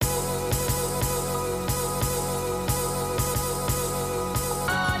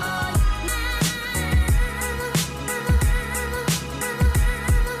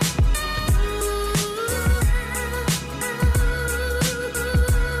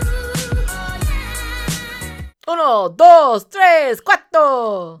Uno, dos, tres,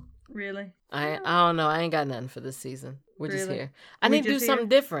 cuatro. Really? I don't know. I ain't got nothing for this season. We're just Really? here. I need to do something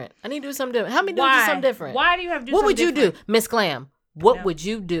different. Help me do something different. Why do you have to do What something would you different? do? Miss Glam, what No. would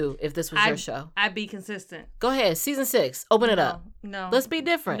you do if this was your show? I'd be consistent. Go ahead. Season 6. Open it up. No. Let's be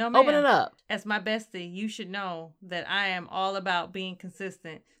different. No, Open ma'am. it up. As my bestie, you should know that I am all about being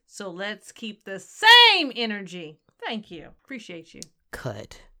consistent. So let's keep the same energy. Thank you. Appreciate you.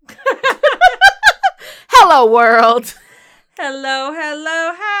 Cut. Hello, world. Hello.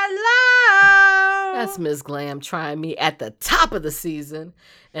 That's Miss Glam trying me at the top of the season.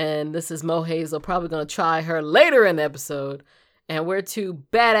 And this is Mo Hazel, probably going to try her later in the episode. And we're two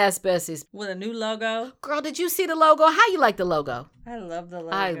badass besties. With a new logo. Girl, did you see the logo? How you like the logo? I love the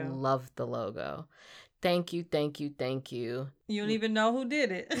logo. I love the logo. Thank you. You don't even know who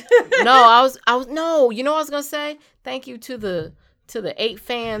did it. No, no, you know what I was going to say? Thank you to the 8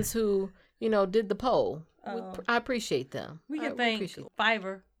 fans who, did the poll. I appreciate them. We can thank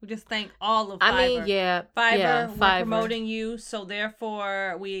Fiverr. We just thank all of Fiverr. I mean, yeah. Fiverr, we're Fiverr. promoting you, so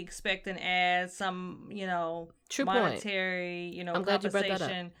therefore we expect an ad, some, True monetary, I'm glad you brought that up.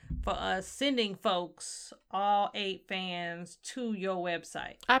 compensation for us sending folks, all 8 fans, to your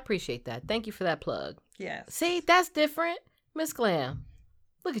website. I appreciate that. Thank you for that plug. Yes. See, that's different. Miss Glam,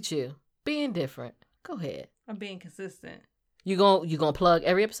 look at you, being different. Go ahead. I'm being consistent. You gonna plug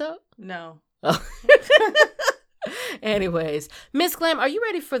every episode? No. Oh. Anyways, Miss Glam, are you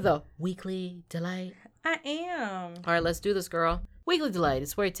ready for the Weekly Delight? I am. All right, let's do this, girl. Weekly Delight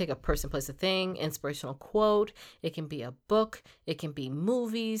is where you take a person, place, a thing, inspirational quote. It can be a book. It can be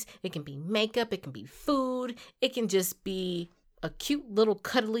movies. It can be makeup. It can be food. It can just be a cute little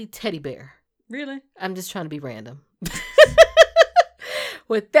cuddly teddy bear. Really? I'm just trying to be random.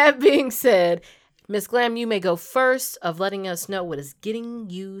 With that being said, Miss Glam, you may go first of letting us know what is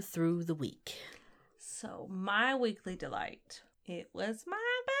getting you through the week. So, my weekly delight, it was my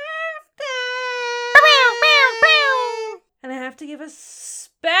birthday. And I have to give a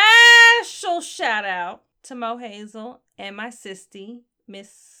special shout out to Mo Hazel and my sissy,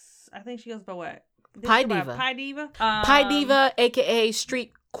 Miss, I think she goes by what? Pie Diva. Pie Diva? Pie Diva, a.k.a.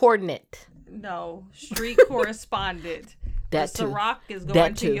 street coordinate. No, street correspondent. That the too. Ciroc is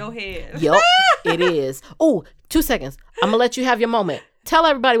going to your head. Yup, it is. Oh, 2 seconds. I'm going to let you have your moment. Tell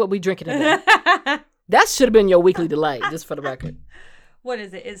everybody what we drinking today. That should have been your weekly delight, just for the record. What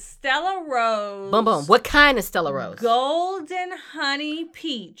is it? It's Stella Rose. Boom, boom. What kind of Stella Rose? Golden honey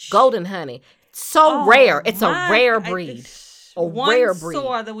peach. Golden honey. So rare. It's a rare breed. Rare breed. One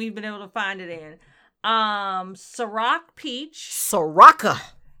store that we've been able to find it in. Ciroc peach. Sriracha.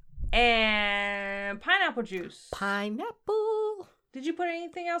 And pineapple juice. Pineapple. Did you put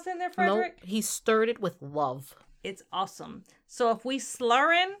anything else in there, Frederick? Nope. He stirred it with love. It's awesome. So if we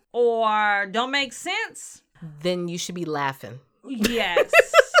slurring or don't make sense, then you should be laughing. Yes.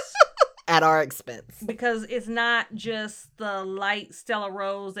 At our expense. Because it's not just the light Stella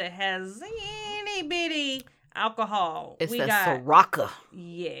Rose that has itty bitty alcohol. It's Sriracha.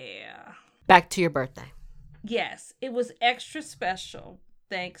 Yeah. Back to your birthday. Yes. It was extra special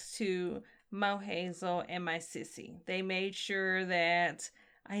thanks to Mo Hazel and my sissy. They made sure that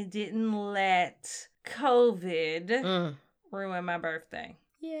I didn't let COVID ruin my birthday.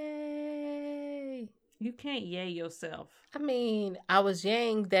 Yay. You can't yay yourself. I mean, I was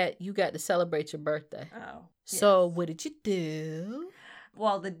yaying that you got to celebrate your birthday. Oh. So yes. What did you do?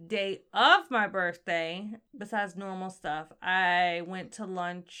 Well, the day of my birthday, besides normal stuff, I went to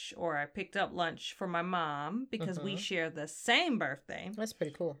lunch, or I picked up lunch for my mom because we share the same birthday. That's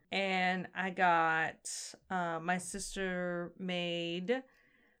pretty cool. And I got, my sister made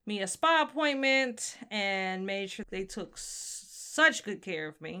me a spa appointment and made sure they took such good care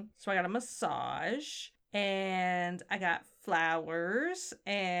of me. So I got a massage and I got flowers,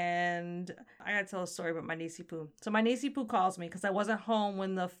 and I gotta tell a story about my niecey Poo. So my niecey Poo calls me because I wasn't home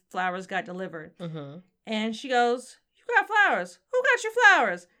when the flowers got delivered. And she goes, "You got flowers? Who got your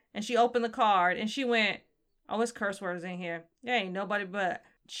flowers?" And she opened the card and she went, "Oh, it's curse words in here. There ain't nobody but."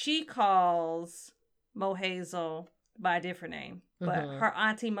 She calls Mo Hazel by a different name, but her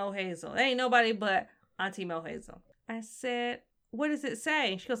auntie Mo Hazel. There ain't nobody but Auntie Mo Hazel. I said, "What does it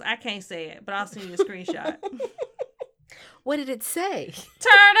say?" She goes, "I can't say it, but I'll send you a screenshot." What did it say?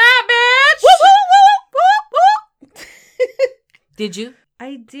 Turn up, bitch! Woo, woo, woo, woo, woo. Did you?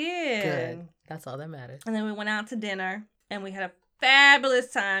 I did. Good. That's all that matters. And then we went out to dinner, and we had a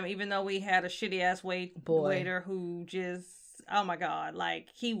fabulous time, even though we had a shitty-ass waiter who just, oh my God, like,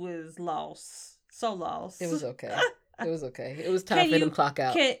 he was lost. So lost. It was okay. It was okay. It was time for him to clock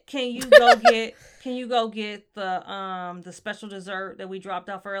out. Can you go get the special dessert that we dropped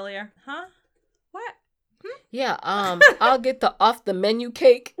off earlier? Huh? What? Yeah, I'll get the off the menu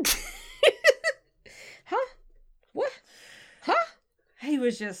cake. Huh? What? Huh? He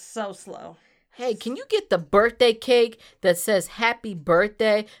was just so slow. Hey, can you get the birthday cake that says happy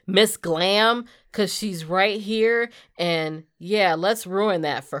birthday, Miss Glam? Because she's right here. And yeah, let's ruin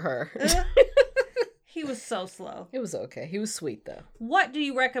that for her. He was so slow. It was okay. He was sweet, though. What do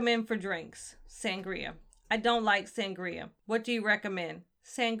you recommend for drinks? Sangria. I don't like sangria. What do you recommend?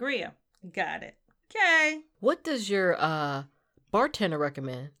 Sangria. Got it. Okay. What does your bartender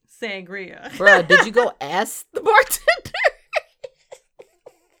recommend? Sangria. Bruh, did you go ask the bartender?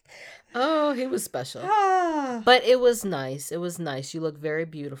 Oh, he was special. But it was nice. It was nice. You look very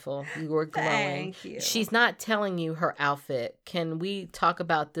beautiful. You were glowing. Thank you. She's not telling you her outfit. Can we talk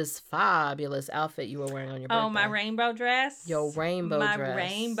about this fabulous outfit you were wearing on your birthday? Oh, my rainbow dress? Your rainbow dress. My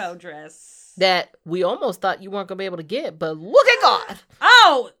rainbow dress. That we almost thought you weren't going to be able to get, but look at God.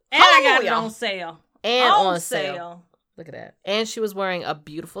 Oh, and Hallelujah. I got it on sale. And on sale. Look at that. And she was wearing a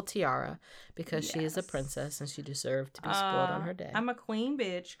beautiful tiara because she is a princess and she deserved to be spoiled on her day. I'm a queen,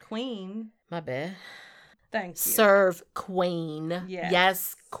 bitch. Queen. My bad. Thank you. Serve queen.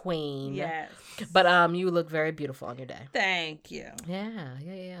 Yes. Queen. Yes. But you look very beautiful on your day. Thank you.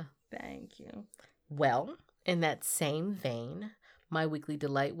 Yeah. Thank you. Well, in that same vein, my weekly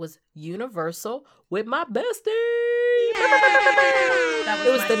delight was Universal with my bestie. That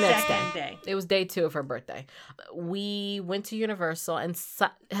It was my the next second day. It was day 2 of her birthday. We went to Universal and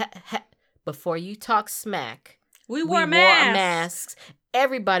before you talk smack, we wore masks. masks.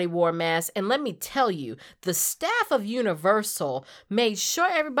 Everybody wore masks. And let me tell you, the staff of Universal made sure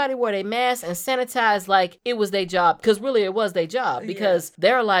everybody wore their masks and sanitized like it was their job. Because really it was their job. Because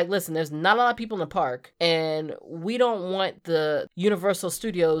they're like, listen, there's not a lot of people in the park. And we don't want the Universal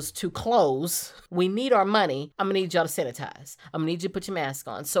Studios to close. We need our money. I'm going to need y'all to sanitize. I'm going to need you to put your mask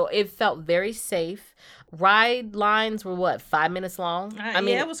on. So it felt very safe. Ride lines were 5 minutes long? I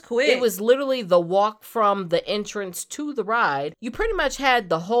mean, it was quick. It was literally the walk from the entrance to the ride. You pretty much had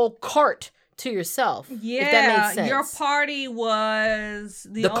the whole cart to yourself. Yeah, if that made sense. Your party was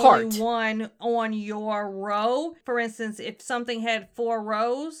the only cart. one on your row. For instance, if something had 4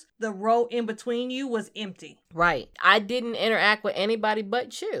 rows, the row in between you was empty. Right. I didn't interact with anybody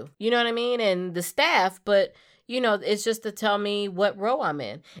but you. You know what I mean? And the staff, but you know, it's just to tell me what row I'm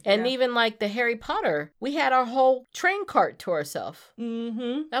in. And even like the Harry Potter, we had our whole train cart to ourselves.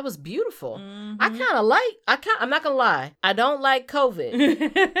 Mm-hmm. That was beautiful. Mm-hmm. I'm not going to lie. I don't like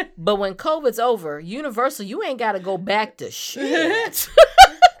COVID. But when COVID's over, Universal, you ain't got to go back to shit.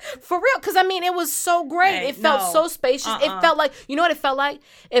 For real, because I mean, it was so great. Hey, it felt so spacious. It felt like, you know what it felt like?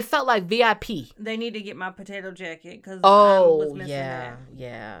 It felt like VIP. They need to get my potato jacket because I was missing that.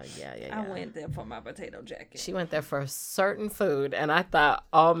 Yeah. I went there for my potato jacket. She went there for certain food, and I thought,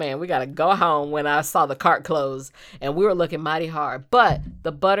 oh man, we got to go home when I saw the cart close, and we were looking mighty hard. But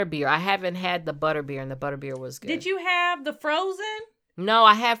the butterbeer, I haven't had the butterbeer, and the butterbeer was good. Did you have the frozen? No,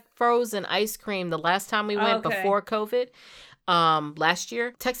 I have frozen ice cream the last time we went before COVID. Last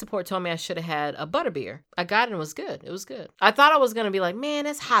year, tech support told me I should have had a butterbeer. I got it and it was good. It was good. I thought I was going to be like, man,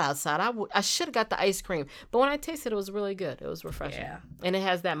 it's hot outside. I should have got the ice cream. But when I tasted it, it was really good. It was refreshing. Yeah. And it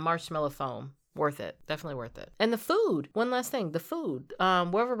has that marshmallow foam. Worth it. Definitely worth it. And the food. One last thing. The food.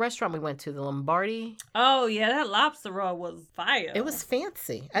 Wherever restaurant we went to, the Lombardi. Oh, yeah. That lobster roll was fire. It was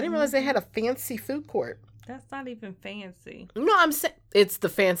fancy. I didn't realize they had a fancy food court. That's not even fancy. No, I'm saying it's the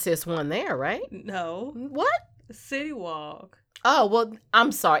fanciest one there, right? No. What? City Walk. Oh, well,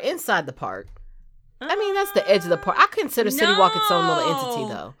 I'm sorry. Inside the park. I mean, that's the edge of the park. I consider City Walk its own little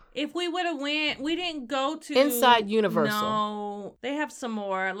entity, though. If we would have went, we didn't go to... Inside Universal. No, they have some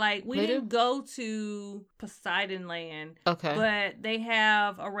more. Like, we didn't go to Poseidon Land. Okay. But they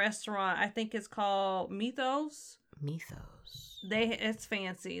have a restaurant, I think it's called Mythos. It's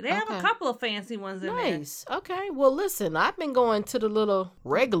fancy. They have a couple of fancy ones in there. Nice. Okay. Well, listen, I've been going to the little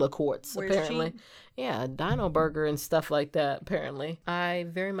regular courts, apparently. Cheap? Yeah, Dino Burger and stuff like that, apparently. I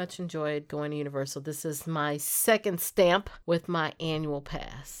very much enjoyed going to Universal. This is my second stamp with my annual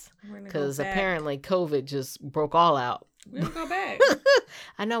pass. Because apparently COVID just broke all out. We're going to go back.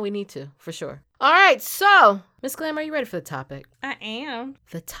 I know we need to, for sure. All right, so, Miss Glam, are you ready for the topic? I am.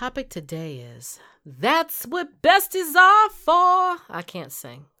 The topic today is... That's what besties are for. I can't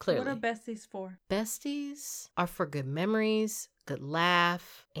sing, clearly. What are besties for? Besties are for good memories, good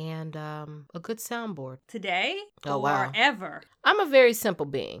laugh, and a good soundboard. Today? Oh, wow. Or ever? I'm a very simple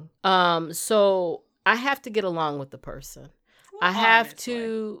being. So I have to get along with the person. Well, I have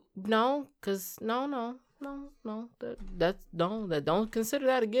to... No, because... No. Don't consider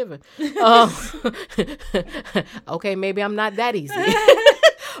that a given. Okay, maybe I'm not that easy.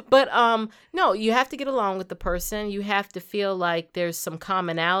 But no, you have to get along with the person. You have to feel like there's some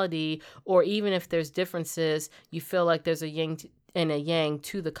commonality, or even if there's differences, you feel like there's a yin and a yang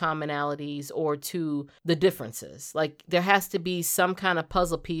to the commonalities or to the differences. Like there has to be some kind of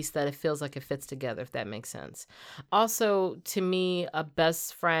puzzle piece that it feels like it fits together, if that makes sense. Also, to me, a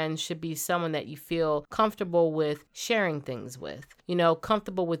best friend should be someone that you feel comfortable with sharing things with,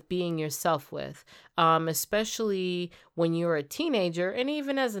 comfortable with being yourself with. Especially when you're a teenager and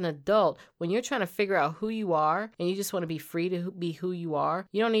even as an adult, when you're trying to figure out who you are and you just want to be free to be who you are,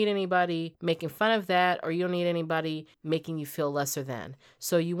 you don't need anybody making fun of that, or you don't need anybody making you feel lesser than.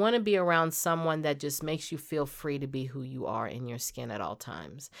 So you want to be around someone that just makes you feel free to be who you are in your skin at all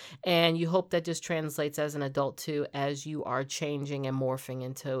times. And you hope that just translates as an adult too, as you are changing and morphing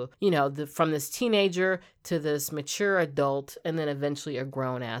into, from this teenager to this mature adult and then eventually a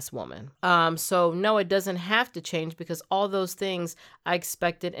grown ass woman. So no, it doesn't have to change, because all those things I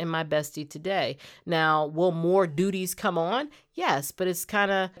expected in my bestie today. Now, will more duties come on? Yes, but it's kind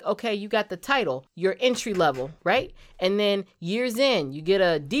of, okay, you got the title, you're entry level, right? And then years in, you get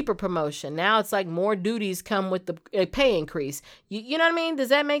a deeper promotion. Now it's like more duties come with the pay increase. You know what I mean? Does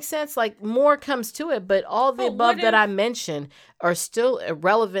that make sense? Like more comes to it, but all the above that I mentioned are still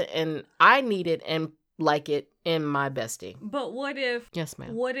irrelevant, and I need it and like it in my bestie. But what if... Yes,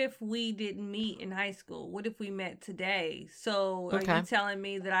 ma'am. What if we didn't meet in high school? What if we met today? So are you telling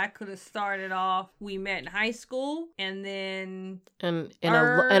me that I could have started off, we met in high school, and then... in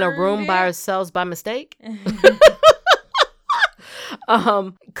a room by ourselves by mistake?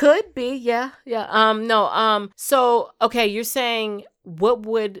 Could be, yeah. No, so, okay, you're saying... What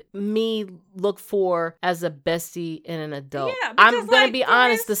would me look for as a bestie in an adult? Yeah, I'm going to be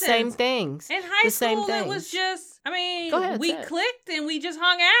honest, the same things. In high school, it was just, we clicked and we just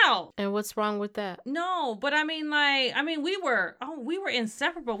hung out. And what's wrong with that? No, but we were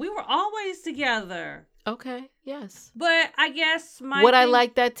inseparable. We were always together. Okay, yes. But I guess I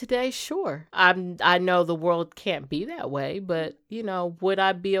like that today? Sure. I know the world can't be that way, but, would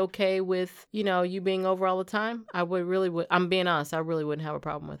I be okay with, you being over all the time? I would. I'm being honest, I really wouldn't have a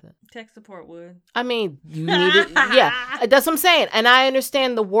problem with it. Tech support would. You need it. Yeah, that's what I'm saying. And I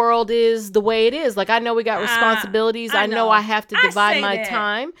understand the world is the way it is. Like, I know we got responsibilities. I know I have to divide my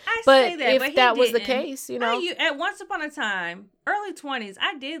time. But if that was the case, At once upon a time, early 20s,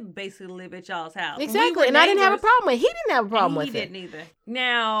 I did basically live at y'all's house. Exactly, and I didn't have a problem with it. He didn't have a problem with it. He didn't either.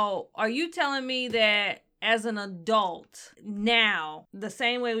 Now, are you telling me that as an adult, now, the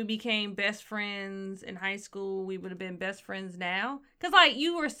same way we became best friends in high school, we would have been best friends now? Because,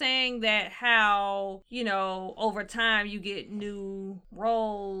 you were saying that how, over time you get new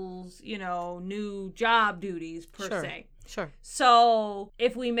roles, new job duties, per se. Sure. So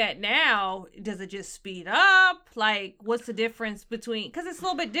if we met now, does it just speed up? Like, what's the difference between... Because it's a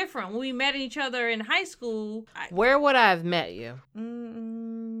little bit different. When we met each other in high school... Where would I have met you?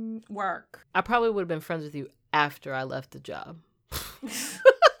 Work. I probably would have been friends with you after I left the job.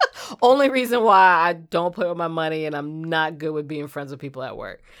 Only reason why I don't play with my money and I'm not good with being friends with people at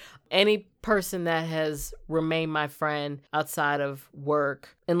work. Any person that has remained my friend outside of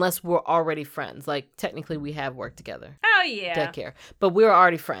work, unless we're already friends, like technically we have worked together. Oh, yeah. Take care. But we're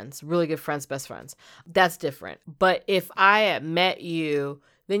already friends, really good friends, best friends. That's different. But if I had met you,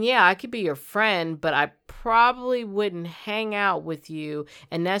 then yeah, I could be your friend, but I probably wouldn't hang out with you.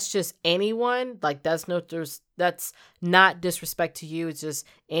 And that's just anyone. Like that's not disrespect to you. It's just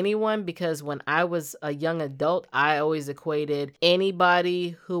anyone, because when I was a young adult, I always equated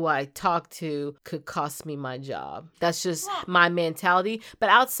anybody who I talked to could cost me my job. That's just my mentality. But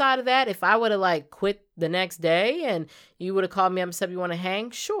outside of that, if I would have quit the next day and you would have called me up and said, you want to hang?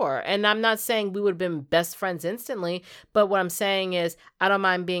 Sure. And I'm not saying we would have been best friends instantly, but what I'm saying is I don't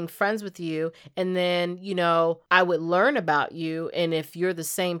mind being friends with you. And then, I would learn about you. And if you're the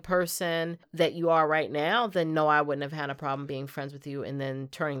same person that you are right now, then no, I wouldn't have had a problem being friends with you and then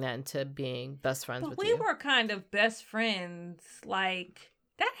turning that into being best friends with you. We were kind of best friends.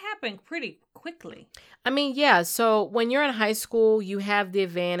 That happened pretty quickly. Yeah. So when you're in high school, you have the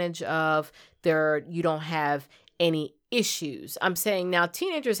advantage of you don't have any issues. I'm saying now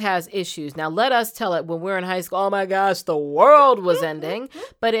teenagers has issues. Now let us tell it when we're in high school, oh my gosh, the world was ending.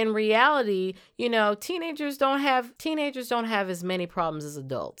 But in reality, teenagers don't have as many problems as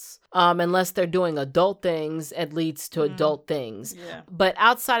adults. Unless they're doing adult things, it leads to adult things. Yeah. But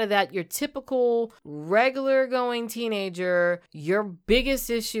outside of that, your typical regular going teenager, your biggest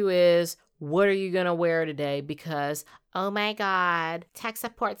issue is, what are you going to wear today? Because oh my God, tech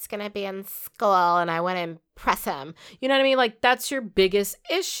support's going to be in school and I want to impress him. You know what I mean? Like, that's your biggest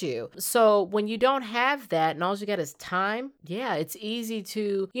issue. So when you don't have that and all you get is time, yeah, it's easy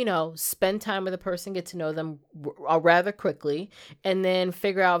to, spend time with a person, get to know them rather quickly, and then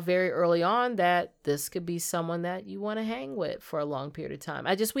figure out very early on that this could be someone that you want to hang with for a long period of time.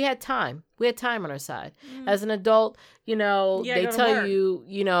 We had time. We had time on our side. As an adult, they tell you,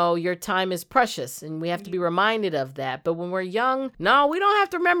 your time is precious and we have to be reminded of that. But when we're young, no, we don't have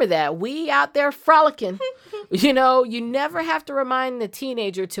to remember that. We out there frolicking. You never have to remind the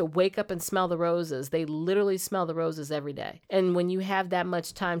teenager to wake up and smell the roses. They literally smell the roses every day. And when you have that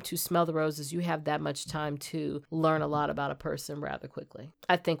much time to smell the roses, you have that much time to learn a lot about a person rather quickly.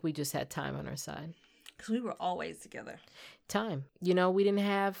 I think we just had time on our side. Because we were always together. Time. We didn't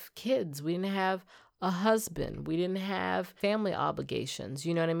have kids. We didn't have a husband. We didn't have family obligations.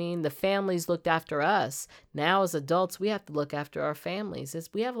 You know what I mean? The families looked after us. Now as adults, we have to look after our families.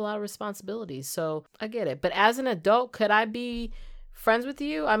 We have a lot of responsibilities. So I get it. But as an adult, could I be friends with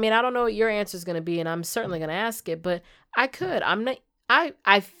you? I mean, I don't know what your answer is going to be, and I'm certainly going to ask it, but I could.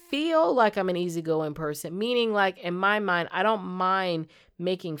 I feel like I'm an easygoing person, meaning like in my mind, I don't mind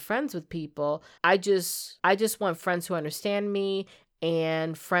making friends with people. I just want friends who understand me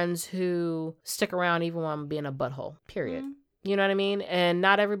and friends who stick around even when I'm being a butthole, period. Mm-hmm. You know what I mean? And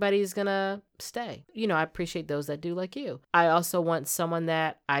not everybody's going to stay. I appreciate those that do, like you. I also want someone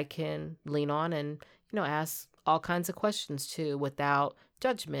that I can lean on and, ask all kinds of questions to without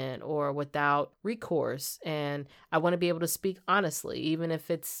judgment or without recourse. And I want to be able to speak honestly, even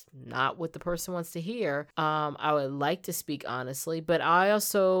if it's not what the person wants to hear. I would like to speak honestly, but I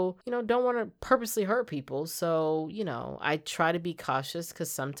also, don't want to purposely hurt people. So, I try to be cautious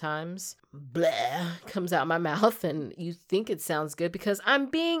because sometimes blah comes out my mouth and you think it sounds good because I'm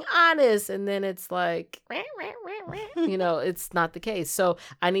being honest. And then it's like, it's not the case. So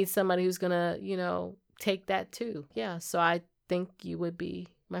I need somebody who's going to, take that too. Yeah. So I think you would be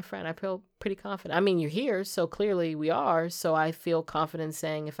my friend. I feel pretty confident. I mean, you're here, so clearly we are. So I feel confident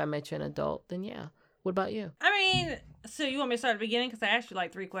saying if I met you an adult, then yeah. What about you? I mean, so you want me to start at the beginning? Because I asked you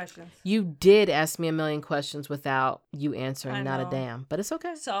like 3 questions. You did ask me a million questions without you answering not a damn, but it's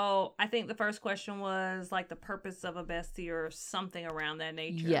okay. So I think the first question was like the purpose of a bestie or something around that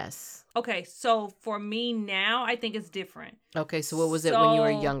nature. Yes. Okay, so for me now, I think it's different. Okay, so what was it when you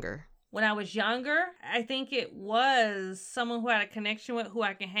were younger? When I was younger, I think it was someone who had a connection with, who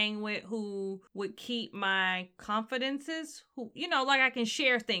I can hang with, who would keep my confidences, who, like I can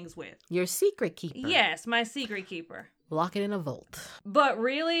share things with. Your secret keeper. Yes, my secret keeper. Lock it in a vault. But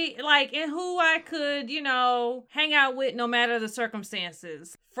really, and who I could, hang out with no matter the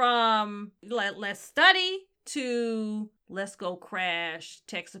circumstances. From let's study to let's go crash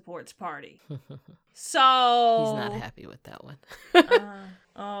tech support's party. So he's not happy with that one.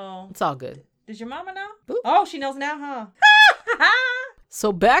 Oh. It's all good. Does your mama know? Boop. Oh, she knows now, huh?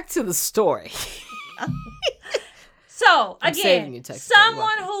 So back to the story. So, again,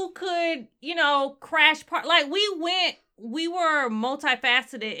 someone who could, crash part. Like, we were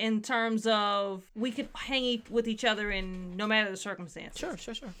multifaceted in terms of we could hang with each other in no matter the circumstances.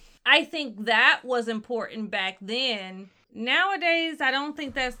 Sure. I think that was important back then. Nowadays, I don't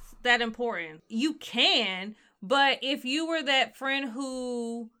think that's that important. You can, but if you were that friend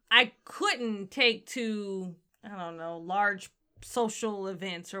who I couldn't take to, I don't know, large social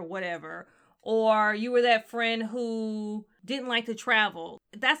events or whatever, or you were that friend who didn't like to travel,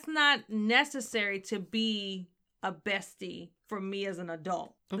 that's not necessary to be a bestie for me as an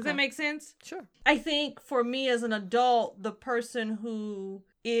adult. Does that make sense? Sure. I think for me as an adult, the person who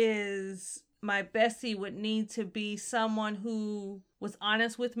is my bestie would need to be someone who was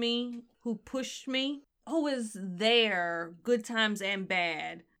honest with me, who pushed me, who is there, good times and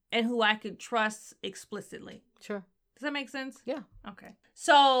bad, and who I could trust explicitly. Sure. Does that make sense? Yeah. Okay.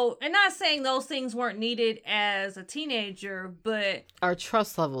 So, and not saying those things weren't needed as a teenager, but our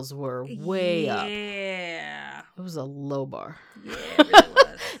trust levels were way up. Yeah. It was a low bar. Yeah, it really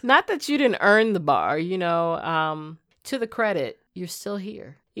was. Not that you didn't earn the bar, to the credit, you're still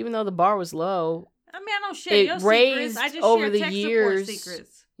here. Even though the bar was low. I mean, I don't share your secrets. I just over share the tech years. support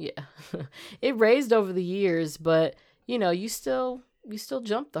secrets. Yeah. It raised over the years, but you still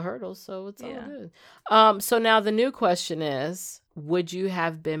jumped the hurdles, so it's all good. So now the new question is, would you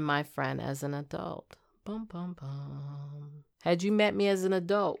have been my friend as an adult? Bum, bum, bum. Had you met me as an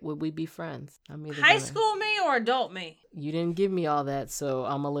adult, would we be friends? High school me or adult me? You didn't give me all that, so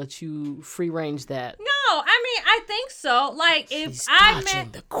I'm going to let you free range that. No, I mean, I think so. Like, if She's I dodging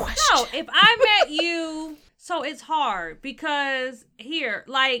met... the question. No, if I met you... So it's hard because here,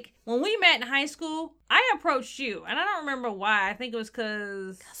 like when we met in high school, I approached you and I don't remember why. I think it was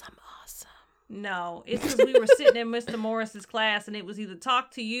because I'm awesome. No, it's because we were sitting in Mr. Morris's class and it was either talk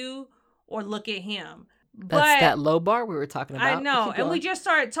to you or look at him. That's that low bar we were talking about. I know. And we just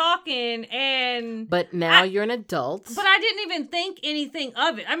started talking and... But now you're an adult. But I didn't even think anything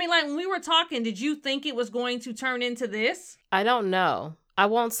of it. I mean, like when we were talking, did you think it was going to turn into this? I don't know. I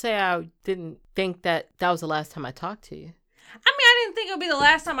won't say I didn't think that was the last time I talked to you. I mean, I didn't think it would be the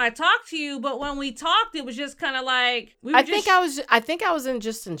last time I talked to you, but when we talked, it was just kind of like... I think I was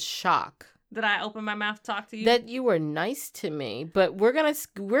in shock. That I opened my mouth to talk to you? That you were nice to me, but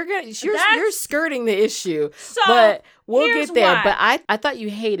you're skirting the issue. So but we'll get there. Why. But I thought you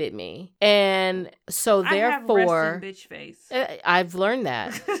hated me. And so therefore, I have resting bitch face. I've learned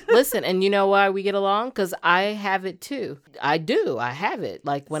that. Listen, and you know why we get along? Because I have it too. I do. I have it.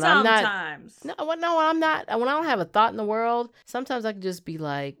 Like when sometimes. I'm not. No, when I'm not. When I don't have a thought in the world, sometimes I can just be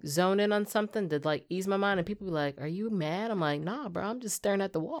like zone in on something to like ease my mind, and people be like, "Are you mad?" I'm like, "Nah, bro. I'm just staring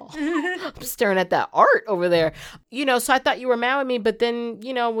at the wall. I'm just staring at that art over there." So I thought you were mad at me, but then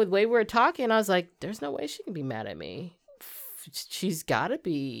with the way we were talking, I was like, "There's no way she can be mad at me. She's got to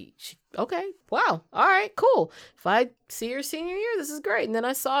be." Okay. Wow. All right. Cool. If I see her senior year, this is great. And then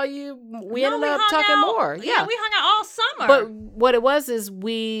I saw you. We ended up talking more. Yeah, we hung out all summer. But what it was is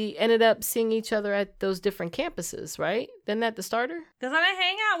we ended up seeing each other at those different campuses, right? Isn't that the starter? Because I didn't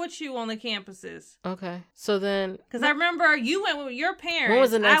hang out with you on the campuses. Okay. So then... Because I remember you went with your parents. When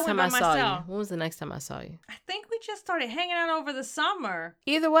was the next time I saw you? When was the next time I saw you? I think we just started hanging out over the summer.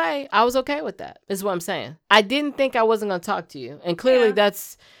 Either way, I was okay with that, is what I'm saying. I didn't think I wasn't going to talk to you. And clearly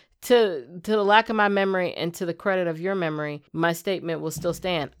that's... To the lack of my memory and to the credit of your memory, my statement will still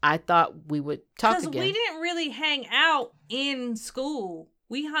stand. I thought we would talk again. Because we didn't really hang out in school.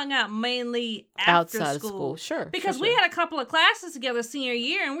 We hung out mainly outside of school. Sure. Because we had a couple of classes together senior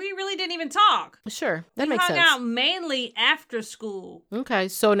year and we really didn't even talk. Sure. That makes sense. We hung out mainly after school. Okay.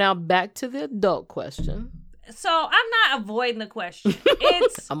 So now back to the adult question. So I'm not avoiding the question.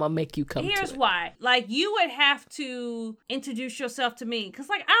 I'm going to make you come to it. Here's why. Like, you would have to introduce yourself to me. Because,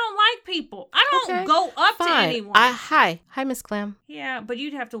 like, I don't like people. I don't go up to anyone. Hi, Miss Clam. Yeah, but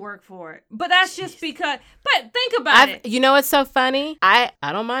you'd have to work for it. But that's just because... But think about it. You know what's so funny? I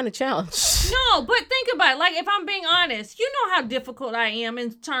don't mind a challenge. No, but think about it. Like, if I'm being honest, you know how difficult I am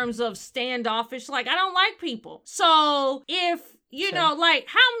in terms of standoffish. Like, I don't like people. So, if... know, like,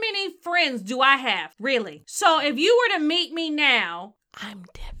 how many friends do I have, really? So if you were to meet me now... I'm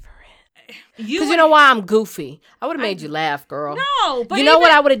different. Because you know why I'm goofy. I would have made you laugh, girl. No, but you know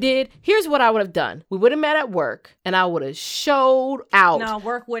what I would have did? Here's what I would have done. We would have met at work, and I would have showed out. No,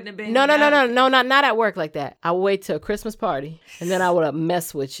 work wouldn't have been... No, not at work like that. I would wait till a Christmas party, and then I would have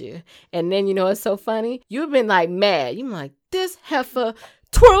messed with you. And then, it's so funny? You've been, like, mad. You're like, this heifer...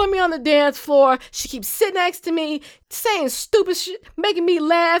 twirling me on the dance floor. She keeps sitting next to me, saying stupid shit, making me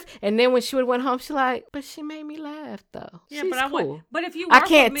laugh. And then when she would went home, she's like, but she made me laugh, though. Yeah, she's but cool. But if you I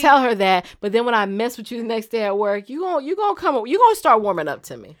can't tell her that. But then when I mess with you the next day at work, you gonna start warming up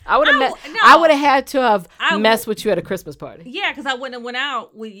to me. I would have had to have messed with you at a Christmas party. Yeah, because I wouldn't have went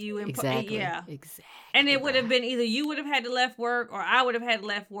out with you. Exactly. Exactly. And it would have been either you would have had to left work or I would have had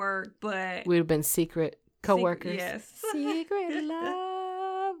left work. But we'd have been secret co-workers. Yes. Secret love.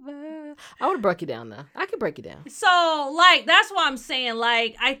 I would have broke you down, though. I could break you down. So, like, that's why I'm saying,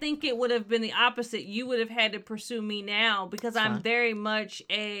 like, I think it would have been the opposite. You would have had to pursue me now because I'm very much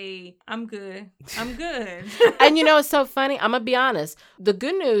I'm good. I'm good. And it's so funny. I'm going to be honest. The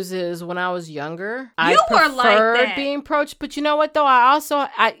good news is when I was younger, I preferred like that. Being approached. But you know what, though?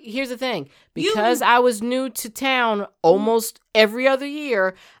 Here's the thing. Because I was new to town almost every other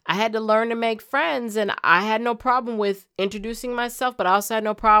year, I had to learn to make friends, and I had no problem with introducing myself, but I also had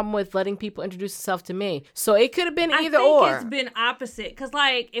no problem with letting people introduce themselves to me. So it could have been either or. I think it's been opposite. Because,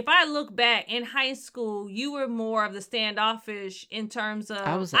 like, if I look back in high school, you were more of the standoffish in terms of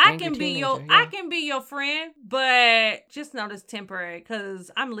I can be your friend, but just know this temporary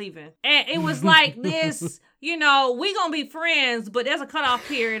because I'm leaving. And it was like this. We gonna be friends, but there's a cutoff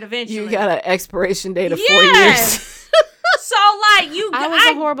period eventually. You got an expiration date of 4 years. So, like, I was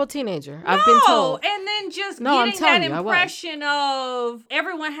a horrible teenager. I've been told. And then just getting that impression of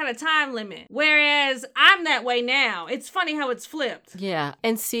everyone had a time limit. Whereas I'm that way now. It's funny how it's flipped. Yeah.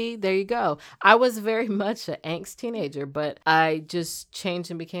 And see, there you go. I was very much an angst teenager, but I just changed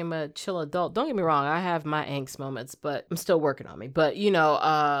and became a chill adult. Don't get me wrong. I have my angst moments, but I'm still working on me. But,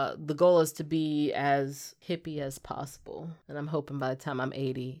 the goal is to be as hippie as possible. And I'm hoping by the time I'm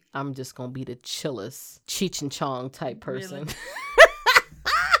 80, I'm just going to be the chillest Cheech and Chong type person. Really?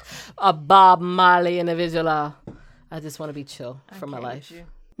 a Bob Marley individual. I just want to be chill for my life.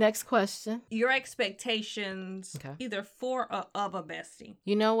 Next question. Your expectations, Okay. either for or of a bestie.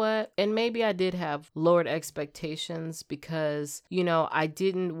 You know what? And maybe I did have lowered expectations because, I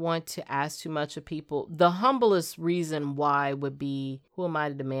didn't want to ask too much of people. The humblest reason why would be, who am I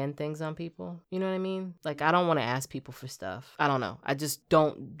to demand things on people? You know what I mean? Like, I don't want to ask people for stuff. I don't know. I just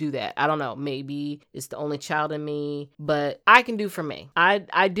don't do that. I don't know. Maybe it's the only child in me, but I can do for me.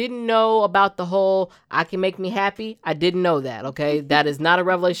 I didn't know about the whole, I can make me happy. I didn't know that, okay? That is not a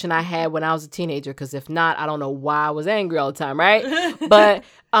revelation I had when I was a teenager, because if not, I don't know why I was angry all the time, right? But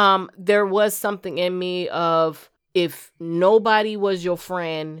there was something in me of, if nobody was your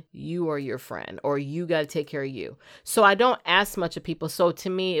friend, you are your friend, or you got to take care of you. So I don't ask much of people. So to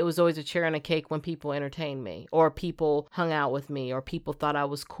me, it was always a cherry on a cake when people entertained me, or people hung out with me, or people thought I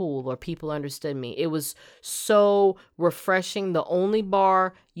was cool, or people understood me. It was so refreshing. The only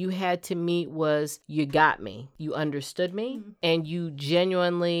bar you had to meet was, you got me, you understood me, and you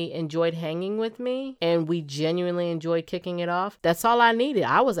genuinely enjoyed hanging with me, and we genuinely enjoyed kicking it off. That's all I needed.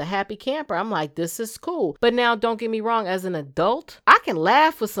 I was a happy camper. I'm like, this is cool. But now, don't get me wrong, as an adult, I can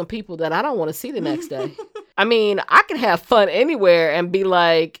laugh with some people that I don't want to see the next day. I mean, I can have fun anywhere and be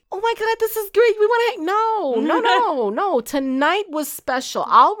like, oh my God, this is great. We want to hang. No. Tonight was special.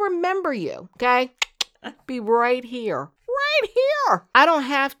 I'll remember you. Okay. Be right here. Right here. I don't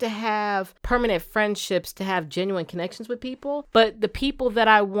have to have permanent friendships to have genuine connections with people, but the people that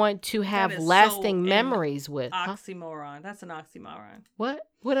I want to have lasting memories with. Oxymoron. That's an oxymoron. What?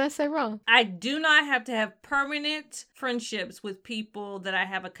 What did I say wrong? I do not have to have permanent friendships with people that I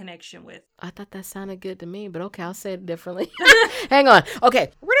have a connection with. I thought that sounded good to me, but okay, I'll say it differently. Hang on.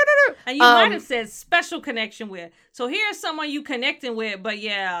 Okay. And you might have said special connection with. So here's someone you connecting with, but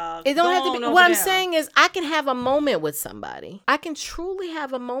yeah. It don't have to be. What I'm saying is, I can have a moment with somebody. I can truly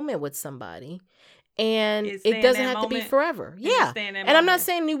have a moment with somebody. And it doesn't have to be forever. Yeah. And I'm not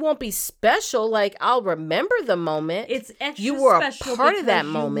saying you won't be special. Like, I'll remember the moment. It's extra you were special a part of that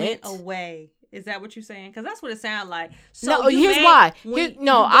you moment. Went away. Is that what you're saying? Because that's what it sounds like. So no, here's why.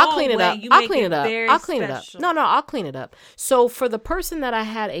 I'll clean it up. I'll clean it up. No, I'll clean it up. So for the person that I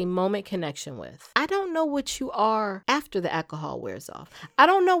had a moment connection with, I don't know what you are after the alcohol wears off. I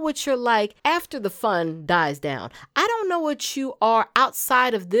don't know what you're like after the fun dies down. I don't know what you are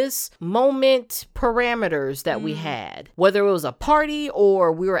outside of this moment parameters that we had. Whether it was a party,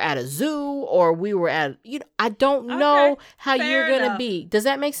 or we were at a zoo, or we were at, I don't know how you're going to be. Does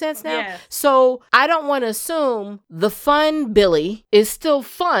that make sense now? Yes. So I don't want to assume the fun Billy is still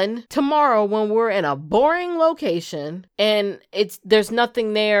fun tomorrow when we're in a boring location and there's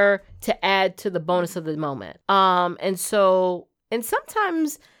nothing there to add to the bonus of the moment. And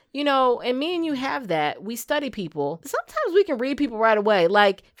sometimes, and me and you have that. We study people. Sometimes we can read people right away.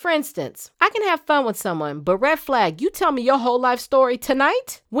 Like, for instance, I can have fun with someone, but red flag, you tell me your whole life story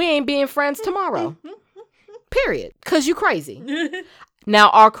tonight, we ain't being friends tomorrow. Period. 'Cause you crazy.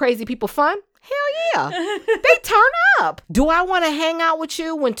 Now, are crazy people fun? Hell yeah. They turn up. Do I want to hang out with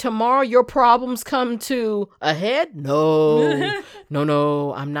you when tomorrow your problems come to a head? No.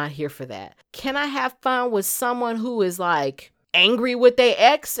 No, I'm not here for that. Can I have fun with someone who is like angry with their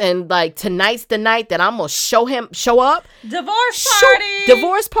ex and like tonight's the night that I'm going to show up? Divorce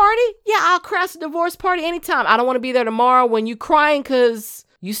party? Yeah, I'll crash a divorce party anytime. I don't want to be there tomorrow when you crying because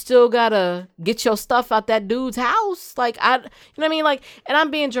you still gotta get your stuff out that dude's house. Like, you know what I mean? Like, and I'm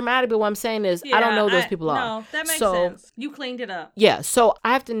being dramatic, but what I'm saying is, I don't know who those people are. No, that makes sense. You cleaned it up. Yeah. So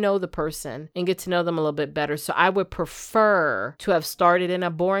I have to know the person and get to know them a little bit better. So I would prefer to have started in a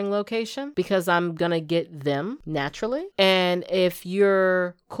boring location because I'm gonna get them naturally. And if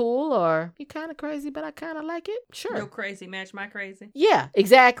you're cool or you're kind of crazy, but I kind of like it, sure. You're crazy. Match my crazy. Yeah,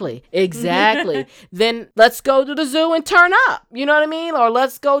 exactly. Then let's go to the zoo and turn up. You know what I mean? Or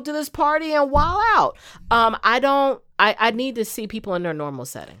let's go to this party and wild out. I need to see people in their normal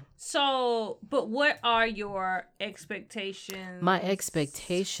setting. So, but what are your expectations? My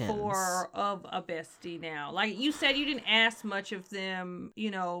expectations of a bestie now. Like you said, you didn't ask much of them,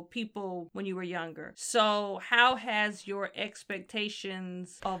 people when you were younger. So how has your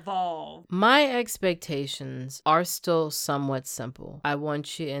expectations evolved? My expectations are still somewhat simple. I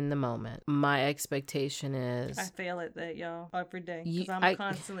want you in the moment. My expectation is... I fail at that, y'all, every day. Because I'm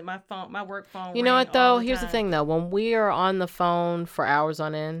constantly, my work phone You know what, though? Here's the thing, though. When we are on the phone for hours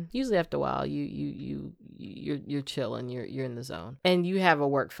on end, usually after a while, you you're chilling, you're in the zone, and you have a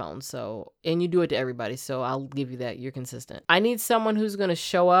work phone, so, and you do it to everybody, so I'll give you that. You're consistent. I need someone who's going to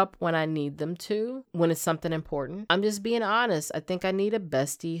show up when I need them to, when it's something important. I'm just being honest. I think I need a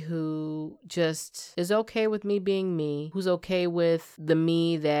bestie who just is okay with me being me, who's okay with the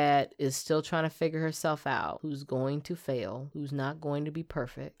me that is still trying to figure herself out, who's going to fail, who's not going to be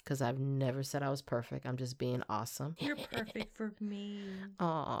perfect, because I've never said I was perfect. I'm just being awesome. You're perfect for me.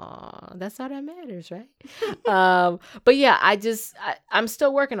 Aw, that's all that matters, right? But yeah, I'm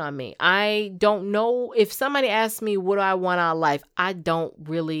still working on me. I don't know. If somebody asks me what do I want out of life, I don't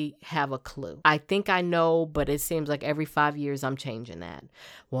really have a clue. I think I know, but it seems like every 5 years I'm changing that.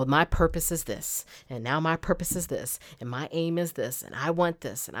 Well, my purpose is this, and now my purpose is this, and my aim is this, and I want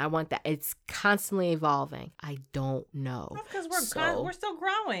this, and I want that. It's constantly evolving. I don't know. Because we're still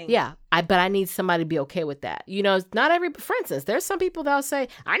growing. Yeah, but I need somebody to be okay with that. You know, for instance, there's some people that'll say,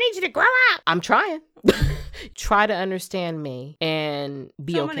 I need you to grow up. I'm trying. Try to understand me and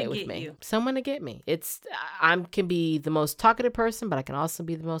be okay with me. Someone to get me. I can be the most talkative person, but I can also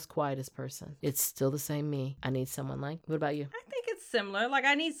be the most quietest person. It's still the same me. I need someone like. What about you? I think it's similar. Like,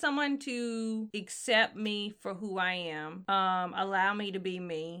 I need someone to accept me for who I am, allow me to be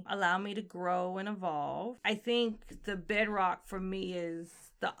me, allow me to grow and evolve. I think the bedrock for me is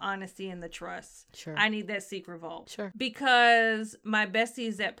the honesty and the trust. Sure. I need that secret vault. Sure. Because my bestie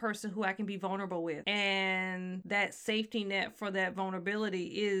is that person who I can be vulnerable with. And that safety net for that vulnerability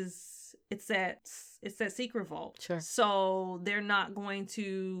is, it's that secret vault. Sure. So they're not going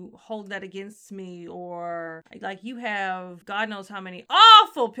to hold that against me, or like, you have God knows how many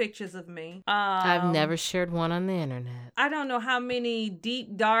awful pictures of me. I've never shared one on the internet. I don't know how many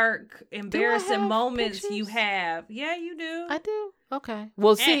deep, dark, embarrassing moments you have. Yeah, you do. I do. Okay.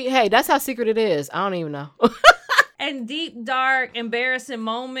 Well, see, hey, that's how secret it is. I don't even know. And deep, dark, embarrassing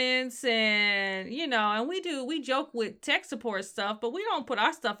moments, and and we joke with tech support stuff, but we don't put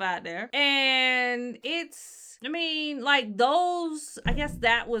our stuff out there. And those, I guess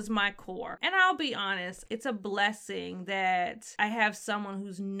that was my core. And I'll be honest, it's a blessing that I have someone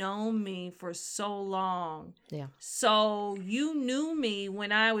who's known me for so long. Yeah. So you knew me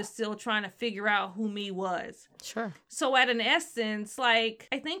when I was still trying to figure out who me was. Sure. So at an essence, like,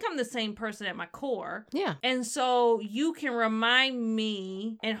 I think I'm the same person at my core. Yeah. And so you can remind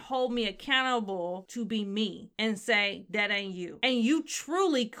me and hold me accountable to be me and say, that ain't you. And you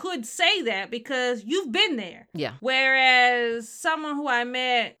truly could say that because you've been there. Yeah. Whereas someone who I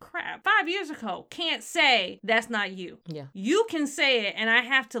met 5 years ago can't say that's not you. Yeah. You can say it, and I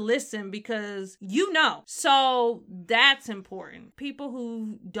have to listen because you know. So that's important. People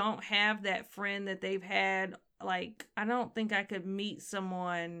who don't have that friend that they've had, like, I don't think I could meet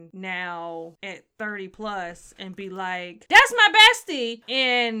someone now at 30 plus and be like, that's my bestie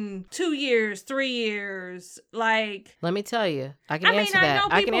in 2 years, 3 years. Like, let me tell you, I can answer that. I know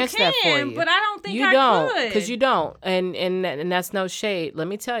I can answer that for you. But I don't think you I don't, could. because you don't. And that's no shade. Let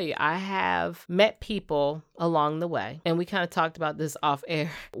me tell you, I have met people along the way, and we kind of talked about this off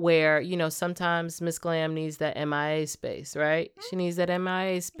air, where, sometimes Miss Glam needs that MIA space, right? She needs that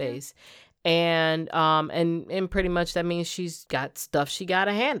MIA space. Yeah. And pretty much that means she's got stuff she got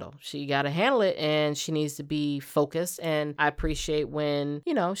to handle. She got to handle it, and she needs to be focused. And I appreciate when,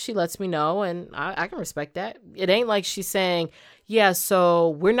 she lets me know, and I can respect that. It ain't like she's saying, yeah, so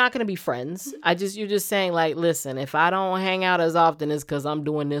we're not going to be friends. You're just saying, like, listen, if I don't hang out as often, it's because I'm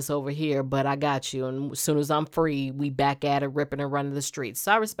doing this over here, but I got you. And as soon as I'm free, we back at it, ripping and running the streets.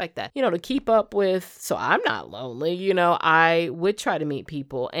 So I respect that, to keep up with. So I'm not lonely. I would try to meet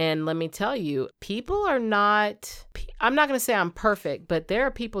people. And let me tell you, people are not, I'm not going to say I'm perfect, but there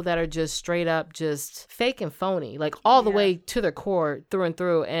are people that are just straight up just fake and phony, like all the way to their core, through and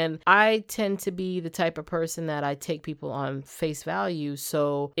through. And I tend to be the type of person that I take people on face value.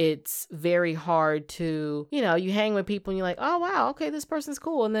 So it's very hard to, you hang with people and you're like, oh, wow, okay, this person's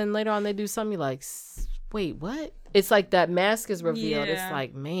cool. And then later on they do something, you're like, wait, what? It's like that mask is revealed. Yeah. It's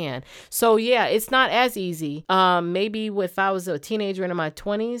like, man. So yeah, it's not as easy. Maybe if I was a teenager in my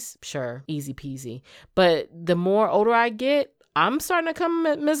 20s, sure, easy peasy. But the more older I get, I'm starting to come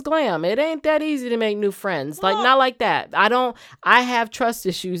Miss Glam. It ain't that easy to make new friends. Like, not like that. I have trust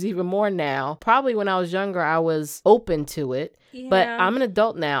issues even more now. Probably when I was younger, I was open to it. But Yeah. I'm an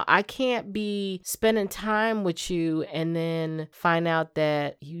adult now. I can't be spending time with you and then find out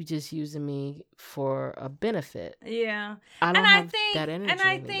that you just using me for a benefit. Yeah. I don't And I have think that energy and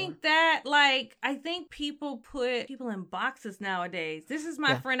I anymore. think that like I think people put people in boxes nowadays. This is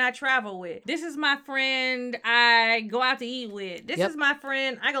my Yeah. friend I travel with. This is my friend I go out to eat with. This Yep. is my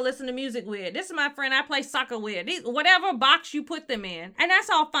friend I go listen to music with. This is my friend I play soccer with. Whatever box you put them in. And that's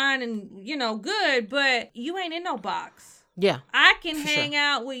all fine and good, but you ain't in no box. Yeah. I can For hang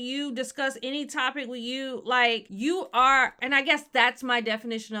out with you, discuss any topic with you. Like, you are, and I guess that's my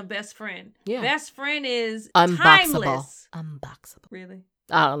definition of best friend. Yeah. Best friend is Unboxable. timeless. Unboxable. Really?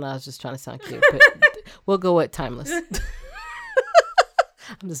 I don't know. I was just trying to sound cute, but we'll go with timeless.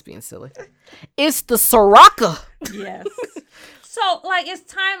 I'm just being silly. It's the Soraka. Yes. So, like, it's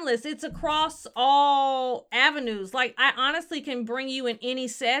timeless. It's across all avenues. Like, I honestly can bring you in any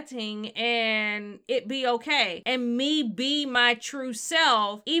setting and it be okay. And me be my true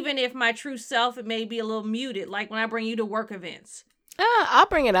self, even if my true self, it may be a little muted. Like when I bring you to work events. I'll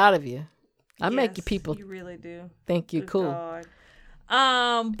bring it out of you. I make you Yes, people You really do. think you Good cool. God.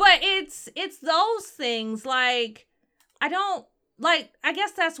 But it's those things like I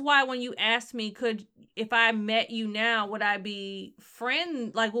guess that's why when you asked me, if I met you now, would I be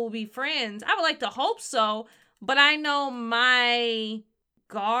will we be friends? I would like to hope so, but I know my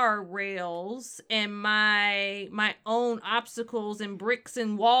guardrails and my own obstacles and bricks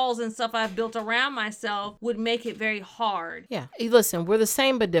and walls and stuff I've built around myself would make it very hard. Yeah. Hey, listen, we're the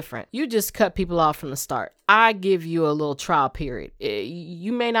same but different. You just cut people off from the start. I give you a little trial period.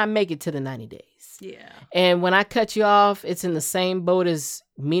 You may not make it to the 90 days. Yeah. And when I cut you off, it's in the same boat as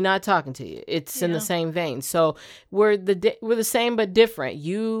me not talking to you. It's in the same vein. So we're the same but different.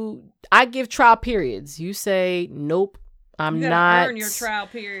 I give trial periods. You say, nope, I'm you not. Earn your trial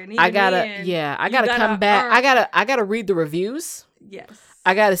period. And I gotta come back. I gotta read the reviews. Yes.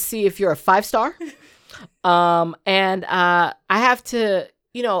 I gotta see if you're a 5-star. And I have to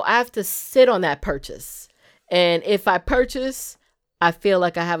sit on that purchase. And if I purchase, I feel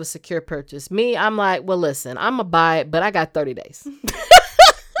like I have a secure purchase. Me, I'm like, well, listen, I'm going to buy it, but I got 30 days.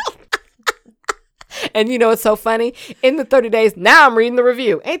 And it's so funny? In the 30 days, now I'm reading the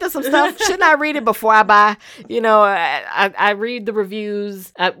review. Ain't that some stuff? Shouldn't I read it before I buy? I read the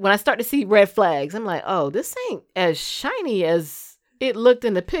reviews. When I start to see red flags, I'm like, oh, this ain't as shiny as it looked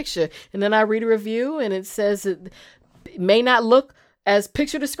in the picture. And then I read a review and it says it may not look as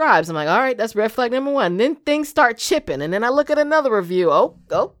picture describes. I'm like, all right, that's red flag number 1. Then things start chipping. And then I look at another review. Oh,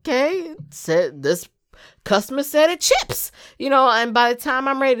 okay. It said this customer said it chips, and by the time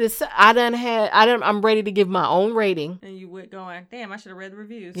I'm ready to, I'm ready to give my own rating. And you would going, damn, I should have read the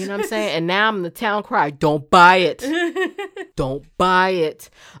reviews. You know what I'm saying? And now I'm the town cry. Don't buy it. Don't buy it.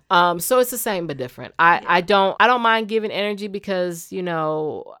 So it's the same, but different. I don't mind giving energy because,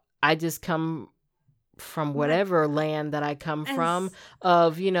 I just come from whatever land that I come from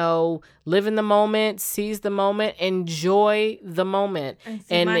of, live in the moment, seize the moment, enjoy the moment.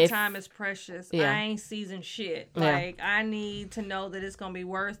 And my time is precious. Yeah. I ain't seizing shit. Yeah. Like, I need to know that it's going to be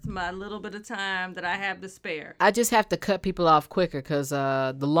worth my little bit of time that I have to spare. I just have to cut people off quicker because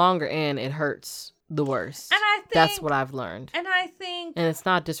the longer in, it hurts the worst. And I think that's what I've learned. And I think, and it's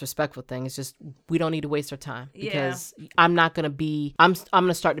not a disrespectful thing. It's just we don't need to waste our time because Yeah. I'm not gonna be. I'm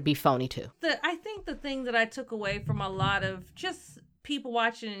gonna start to be phony too. I think the thing that I took away from a lot of just people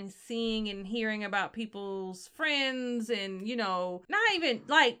watching and seeing and hearing about people's friends and not even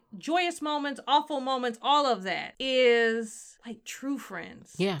like joyous moments, awful moments, all of that is like true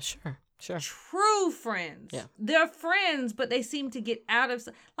friends. Yeah, sure. Sure. True friends. Yeah. They're friends, but they seem to get out of...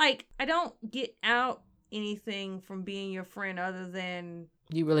 Like, I don't get out anything from being your friend other than...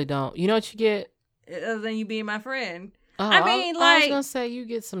 You really don't. You know what you get? Other than you being my friend. Oh, I mean, I was like... going to say you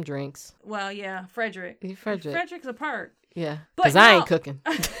get some drinks. Well, yeah, Frederick. Frederick's a perk. Yeah, But because I ain't cooking.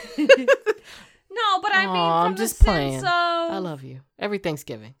 No, but I mean, from I'm the just sense playing. of... I love you. Every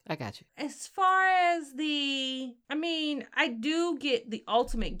Thanksgiving. I got you. As far as I do get the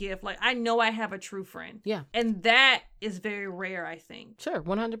ultimate gift. Like, I know I have a true friend. Yeah. And that is very rare, I think. Sure,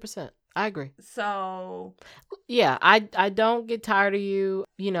 100%. I agree. So... Yeah, I don't get tired of you.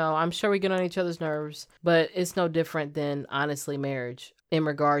 I'm sure we get on each other's nerves, but it's no different than, honestly, marriage. In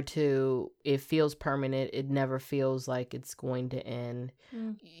regard to it feels permanent, it never feels like it's going to end.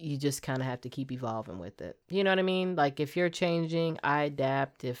 You just kind of have to keep evolving with it. You know what I mean? Like if you're changing, I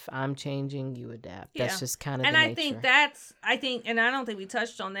adapt. If I'm changing, you adapt. Yeah. That's just kind of the nature. And I don't think we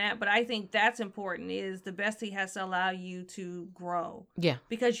touched on that, but I think that's important is the bestie has to allow you to grow. Yeah.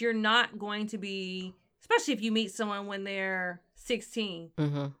 Because you're not going to be, especially if you meet someone when they're 16,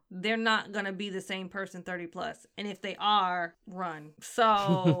 Mm-hmm. they're not going to be the same person 30 plus. And if they are, run.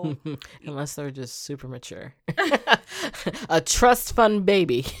 So Unless they're just super mature. A trust fund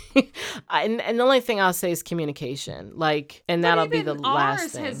baby. And the only thing I'll say is communication. Like, and that'll be the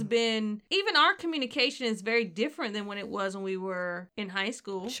last thing. Even our communication is very different than when it was when we were in high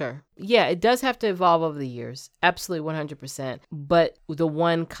school. Sure. Yeah, it does have to evolve over the years. Absolutely 100%. But the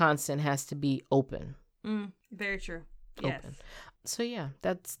one constant has to be open. Very true. Open. Yes. So yeah,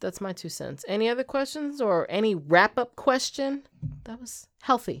 that's my 2 cents. Any other questions or any wrap-up question? That was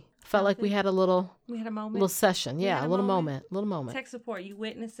healthy. Felt like we had a little moment. Little session. We Yeah, had a little moment. Tech support, you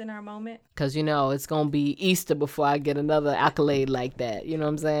witnessing our moment? Because, it's going to be Easter before I get another accolade like that. You know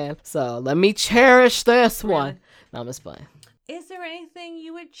what I'm saying? So let me cherish this one. No, I'm just playing. Is there anything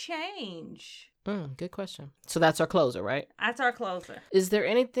you would change? Good question. So that's our closer, right? That's our closer. Is there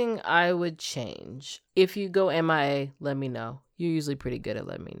anything I would change? If you go MIA, let me know. You're usually pretty good at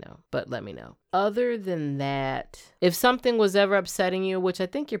letting me know, but let me know. Other than that, if something was ever upsetting you, which I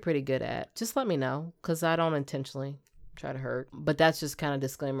think you're pretty good at, just let me know, because I don't intentionally try to hurt. But that's just kind of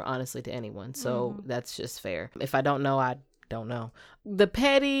disclaimer, honestly, to anyone. So that's just fair. If I don't know, I don't know. The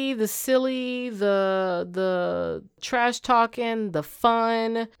petty, the silly, the trash talking, the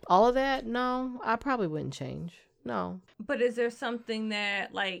fun, all of that, no, I probably wouldn't change. No. But is there something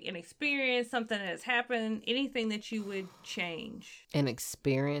that, like an experience, something that has happened, anything that you would change? An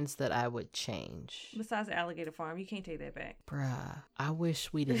experience that I would change. Besides the alligator farm, you can't take that back. Bruh, I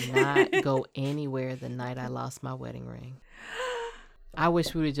wish we did not go anywhere the night I lost my wedding ring. I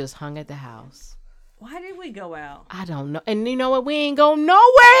wish we would have just hung at the house. Why did we go out? I don't know. And you know what? We ain't go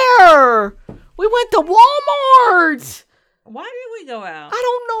nowhere. We went to Walmart. Why did we go out? I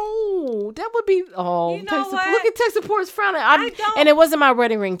don't know. That would be... You know what? Look at tech support's frowning. I don't... And it wasn't my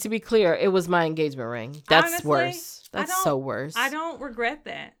wedding ring, to be clear. It was my engagement ring. That's honestly, worse. That's so worse. I don't regret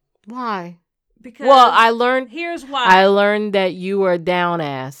that. Why? Because... Well, I learned... Here's why. I learned that you were a down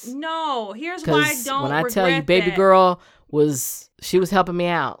ass. No, here's why I don't when regret I tell you, baby girl she was helping me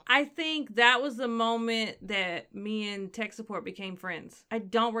out. I think that was the moment that me and tech support became friends. I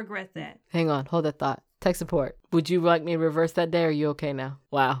don't regret that. Hang on. Hold that thought. Tech support. Would you like me to reverse that day, or are you okay now?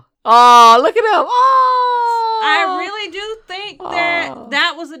 Wow. Oh, look at him. Oh. I really do think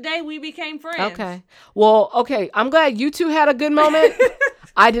that was the day we became friends. Okay. Well, okay. I'm glad you two had a good moment.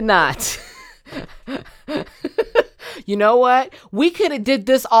 I did not. You know what? We could have did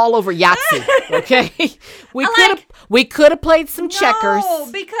this all over Yahtzee, okay? We could have played some checkers. No,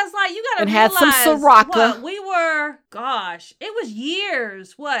 because you gotta and realize, had some Sriracha. We were, gosh, it was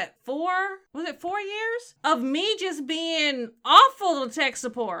years. What, 4? Was it 4 years of me just being awful to tech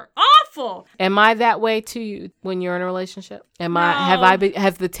support? Awful. Am I that way to you when you're in a relationship?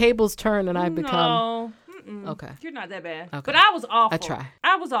 Have the tables turned and I become? No. Okay. You're not that bad. Okay. But I was awful. I try.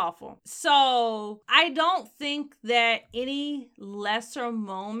 I was awful. So I don't think that any lesser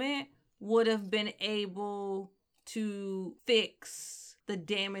moment would have been able to fix the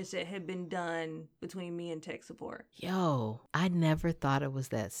damage that had been done between me and tech support. Yo, I never thought it was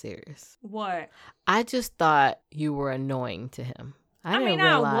that serious. What? I just thought you were annoying to him. I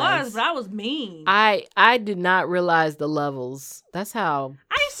was, but I was mean. I did not realize the levels. That's how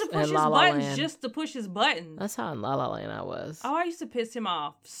I used to push his buttons just to push his buttons. That's how in La La Land I was. Oh, I used to piss him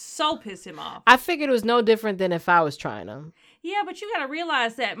off. So piss him off. I figured it was no different than if I was trying him. Yeah, but you got to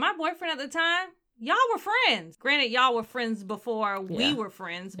realize that my boyfriend at the time, y'all were friends. Granted, y'all were friends before we were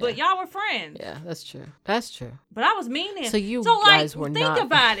friends, but y'all were friends. Yeah, that's true. That's true. But I was mean to him. So you guys were think not... Think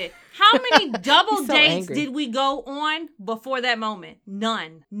about it. How many double so dates angry. did we go on before that moment?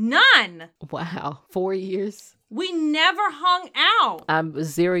 None. None. Wow. 4 years? We never hung out. I'm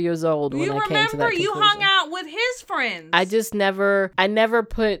 0 years old when I came to that conclusion. You remember you hung out with his friends. I never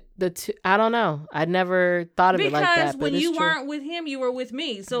put the two, I don't know. I never thought of it like that. Because when you weren't with him, you were with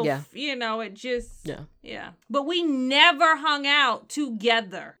me. So, it just, yeah. But we never hung out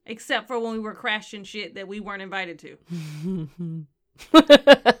together, except for when we were crashing shit that we weren't invited to.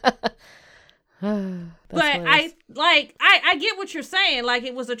 But I get what you're saying. Like,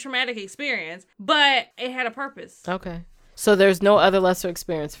 it was a traumatic experience, but it had a purpose. Okay. So there's no other lesser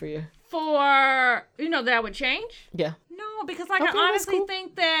experience for you? For, that I would change? Yeah. No, because I honestly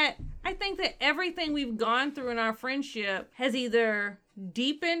think that everything we've gone through in our friendship has either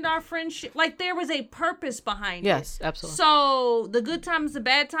deepened our friendship. Like, there was a purpose behind it. Yes, absolutely. So the good times, the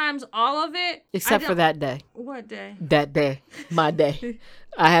bad times, all of it. Except for that day. What day? That day. My day.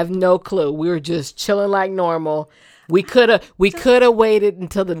 I have no clue. We were just chilling like normal. We could have waited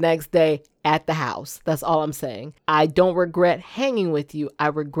until the next day at the house. That's all I'm saying. I don't regret hanging with you. I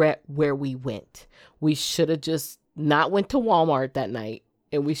regret where we went. We should have just not went to Walmart that night,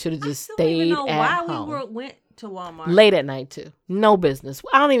 and we should have just I still don't even stayed know at why home. we went to Walmart. Late at night too. No business.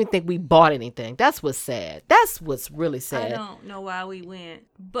 I don't even think we bought anything. That's what's sad. That's what's really I sad. don't know why we went,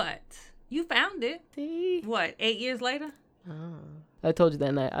 but you found it. See? What, 8 years later? Oh. I told you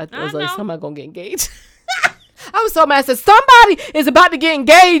that night. I was I like, know. somebody gonna get engaged. I was so mad. I said, somebody is about to get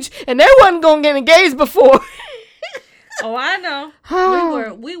engaged, and they wasn't gonna get engaged before. Oh, I know.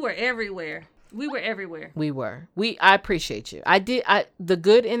 we were everywhere. We were everywhere. I appreciate you. The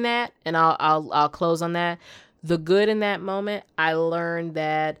good in that, and I'll close on that. The good in that moment, I learned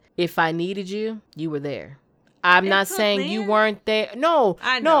that if I needed you, you were there. I'm not saying you weren't there. No,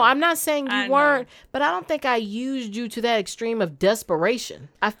 I'm not saying you weren't, but I don't think I used you to that extreme of desperation.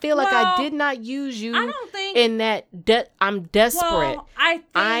 I feel like I did not use you I don't think in that I'm desperate. Well,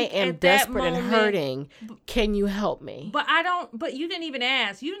 I am at desperate that and moment, hurting. Can you help me? But you didn't even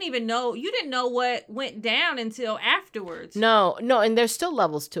ask. You didn't even know. You didn't know what went down until afterwards. No, and there's still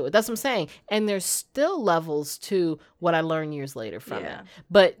levels to it. That's what I'm saying. And there's still levels to what I learned years later from it.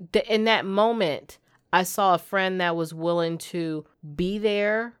 But in that moment, I saw a friend that was willing to be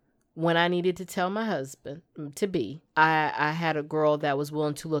there when I needed to tell my husband to be. I had a girl that was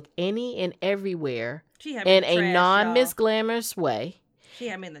willing to look any and everywhere in a non-misglamorous way. She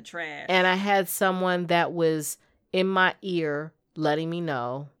had me in the trash. And I had someone that was in my ear letting me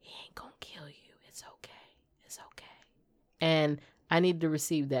know, he ain't gonna kill you. It's okay. It's okay. And I needed to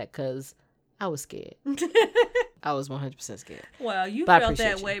receive that because I was scared. I was 100% scared. Well, you but felt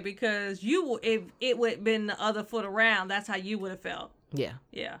that way because if it would have been the other foot around, that's how you would have felt. Yeah.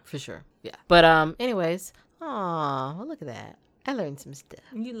 Yeah. For sure. Yeah. But anyways, well, look at that. I learned some stuff.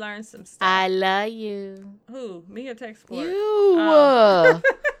 You learned some stuff. I love you. Who? Me or tech support? You.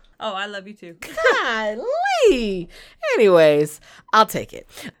 Oh, I love you too. Golly. Anyways, I'll take it.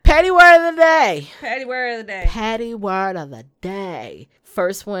 Patty word of the day. Patty word of the day. Patty word of the day.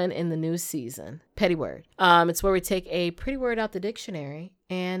 First one in the new season. Petty word. It's where we take a pretty word out the dictionary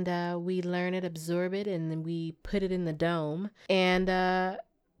and we learn it, absorb it, and then we put it in the dome and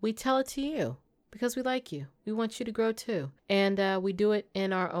we tell it to you because we like you. We want you to grow too. And we do it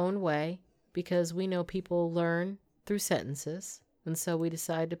in our own way because we know people learn through sentences. And so we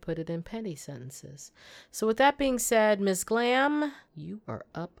decided to put it in petty sentences. So with that being said, Miss Glam, you are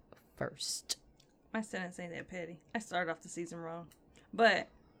up first. My sentence ain't that petty. I started off the season wrong. But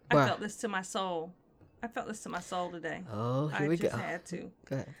I felt this to my soul. I felt this to my soul today. Oh, here we go. I just had to.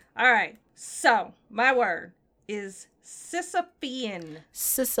 Go ahead. All right. So, my word is Sisyphean.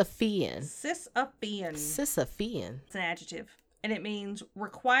 Sisyphean. Sisyphean. Sisyphean. It's an adjective. And it means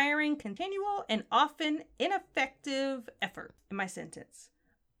requiring continual and often ineffective effort. In my sentence,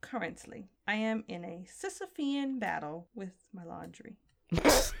 currently, I am in a Sisyphean battle with my laundry.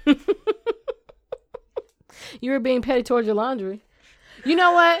 You were being petty towards your laundry. You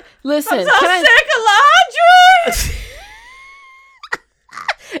know what? Listen. I'm so sick of laundry!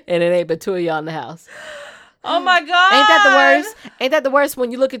 And it ain't but two of y'all in the house. Oh my God. Ain't that the worst? Ain't that the worst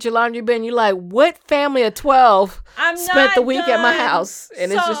when you look at your laundry bin, you're like, what family of 12 spent the week at my house?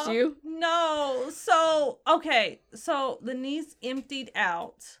 And it's just you? No. So, okay. So the niece emptied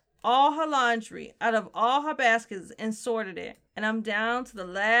out all her laundry out of all her baskets and sorted it. And I'm down to the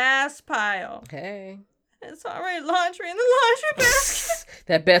last pile. Okay. It's already laundry in the laundry basket.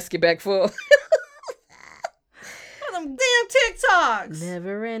 That basket back full. Them damn TikToks.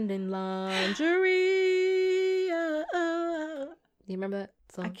 Never ending laundry. Do you remember that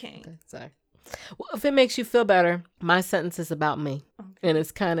song? I can't. Okay, sorry. Well, if it makes you feel better, my sentence is about me. Okay. And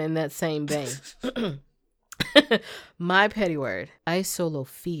it's kind of in that same vein. My petty word,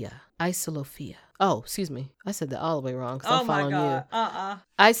 isolophia. Isolophia. Oh, excuse me. I said that all the way wrong because I'm following you.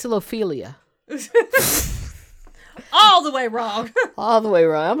 Isolophilia. All the way wrong. All the way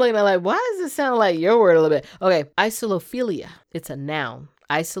wrong. I'm looking at like, why does it sound like your word a little bit? Okay. Isolophilia. It's a noun.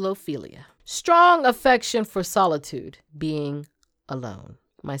 Isolophilia. Strong affection for solitude, being alone.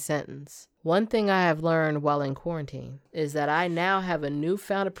 My sentence. One thing I have learned while in quarantine is that I now have a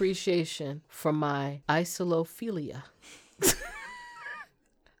newfound appreciation for my isolophilia.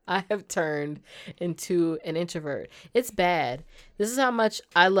 I have turned into an introvert. It's bad. This is how much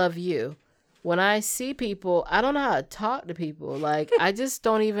I love you. When I see people, I don't know how to talk to people. Like, I just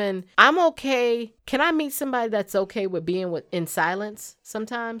don't even, I'm okay. Can I meet somebody that's okay with being in silence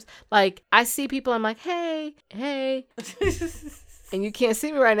sometimes? Like, I see people, I'm like, hey. And you can't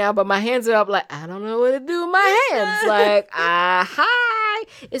see me right now, but my hands are up like, I don't know what to do with my hands. Like, hi.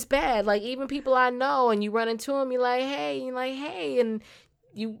 It's bad. Like, even people I know and you run into them, you're like, hey. And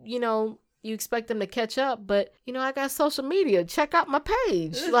you know, you expect them to catch up, but, you know, I got social media. Check out my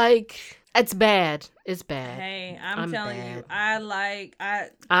page. Like, It's bad. It's bad. Hey, I'm telling bad. you,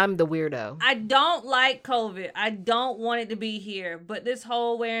 I'm the weirdo. I don't like COVID. I don't want it to be here. But this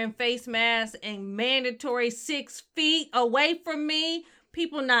whole wearing face masks and mandatory 6 feet away from me,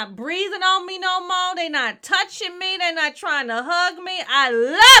 people not breathing on me no more. They not touching me. They not trying to hug me. I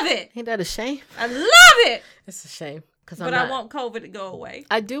love it. Ain't that a shame? I love it. It's a shame. But I want COVID to go away.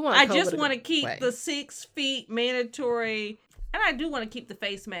 I do want. I just want to keep the 6 feet mandatory. And I do want to keep the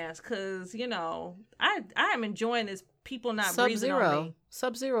face mask because, you know, I am enjoying this people not breathing on me.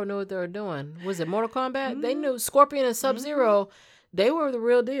 Sub-Zero knew what they were doing. Was it Mortal Kombat? Mm-hmm. They knew. Scorpion and Sub-Zero, they were the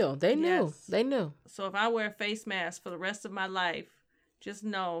real deal. They knew. Yes. They knew. So if I wear a face mask for the rest of my life, just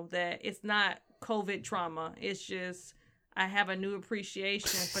know that it's not COVID trauma. It's just I have a new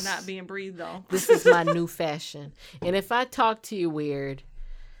appreciation for not being breathed on. This is my new fashion. And if I talk to you weird...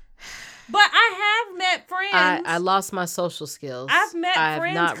 But I have met friends. I lost my social skills. I've met friends. I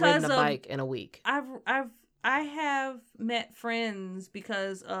have not ridden a bike in a week. I have met friends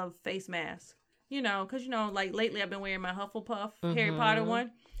because of face masks. You know, because, you know, like lately I've been wearing my Hufflepuff Harry Potter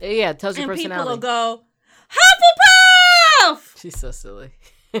one. Yeah, it tells your personality. And people will go, Hufflepuff! She's so silly.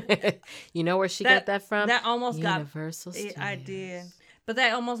 You know where she got that from? That almost Universal Studios. I did. But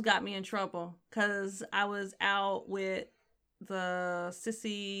that almost got me in trouble because I was out with the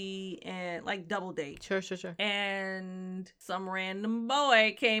sissy and like double date. Sure. And some random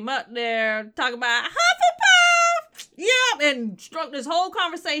boy came up there talking about Hufflepuff. Yeah, and struck this whole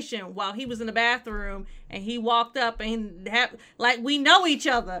conversation while he was in the bathroom. And he walked up and like we know each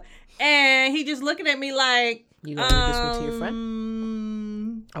other, and he just looking at me like, "You gonna introduce me to your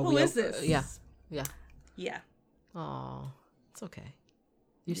friend? Who is this?" Yeah. Oh, it's okay.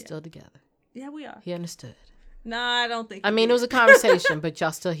 You're still together. Yeah, we are. He understood. No, I don't think. I mean, it was a conversation, but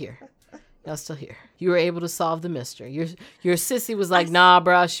y'all still here. You were able to solve the mystery. Your sissy was like, "Nah,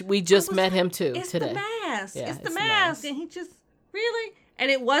 bro, we just met him too it's today." The mask. Yeah, it's the mask, and he just really. And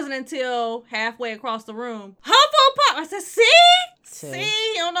it wasn't until halfway across the room, Hufflepuff. I said, "See,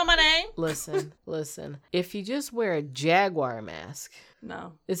 you don't know my name." Listen. If you just wear a Jaguar mask.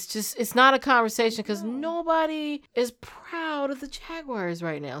 No. It's not a conversation because nobody is proud of the Jaguars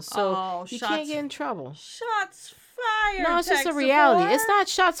right now. So you can't get in trouble. Shots fired. No, it's just a reality. It's not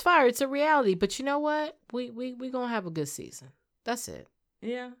shots fired. It's a reality. But you know what? We going to have a good season. That's it.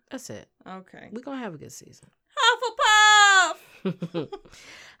 Yeah. That's it. Okay. We're going to have a good season. Hufflepuff.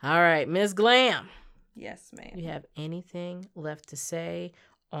 All right, Ms. Glam. Yes, ma'am. You have anything left to say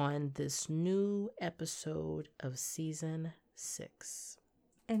on this new episode of season 6?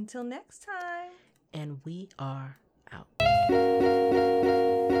 Until next time. And we are out.